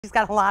She's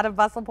got a lot of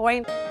bustle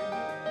point.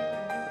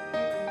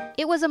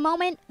 It was a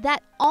moment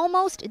that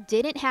almost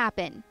didn't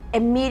happen.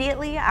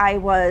 Immediately, I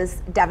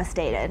was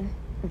devastated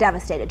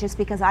just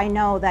because I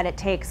know that it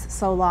takes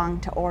so long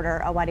to order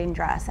a wedding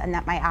dress and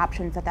that my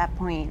options at that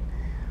point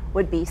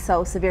would be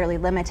so severely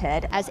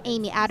limited. As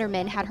Amy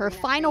Adderman had her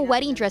final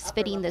wedding dress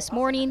fitting this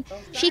morning,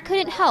 she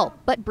couldn't help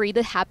but breathe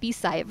a happy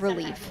sigh of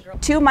relief.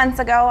 2 months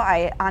ago,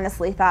 I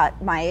honestly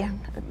thought my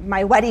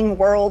wedding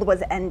world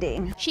was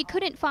ending. She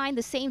couldn't find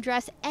the same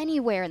dress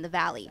anywhere in the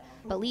valley,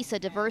 but Lisa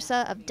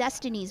DeVersa of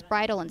Destiny's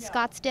Bridal in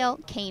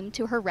Scottsdale came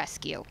to her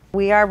rescue.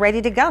 We are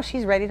ready to go.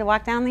 She's ready to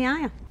walk down the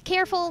aisle.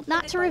 Careful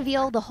not to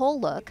reveal the whole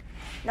look,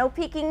 No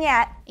peeking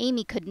yet.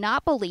 Amy could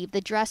not believe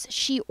the dress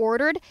she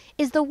ordered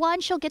is the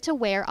one she'll get to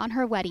wear on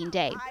her wedding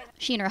day.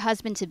 She and her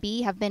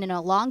husband-to-be have been in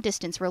a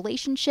long-distance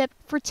relationship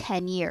for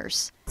 10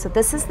 years. So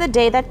this is the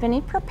day that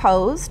Vinny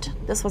proposed.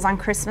 This was on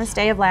Christmas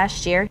Day of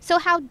last year. So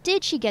how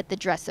did she get the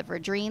dress of her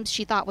dreams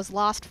she thought was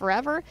lost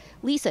forever?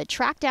 Lisa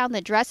tracked down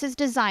the dress's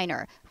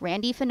designer,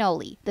 Randy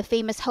Finoli, the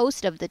famous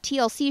host of the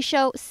TLC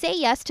show Say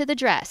Yes to the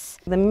Dress.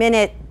 The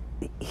minute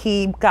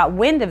he got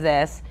wind of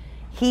this,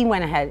 he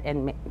went ahead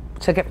and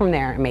took it from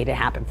there and made it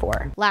happen for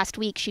her. Last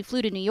week, she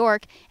flew to New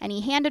York and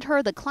he handed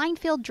her the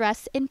Kleinfeld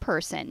dress in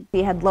person.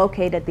 He had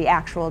located the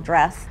actual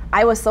dress.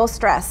 I was so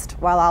stressed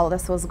while all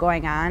this was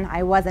going on.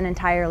 I wasn't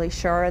entirely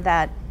sure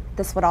that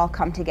this would all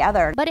come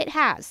together. But it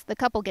has. The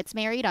couple gets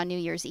married on New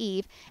Year's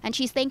Eve, and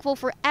she's thankful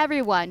for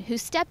everyone who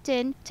stepped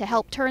in to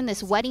help turn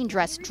this wedding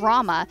dress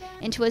drama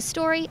into a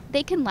story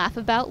they can laugh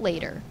about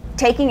later.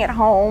 Taking it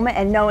home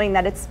and knowing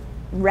that it's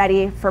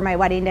ready for my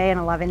wedding day in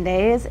 11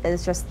 days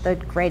is just the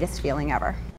greatest feeling ever.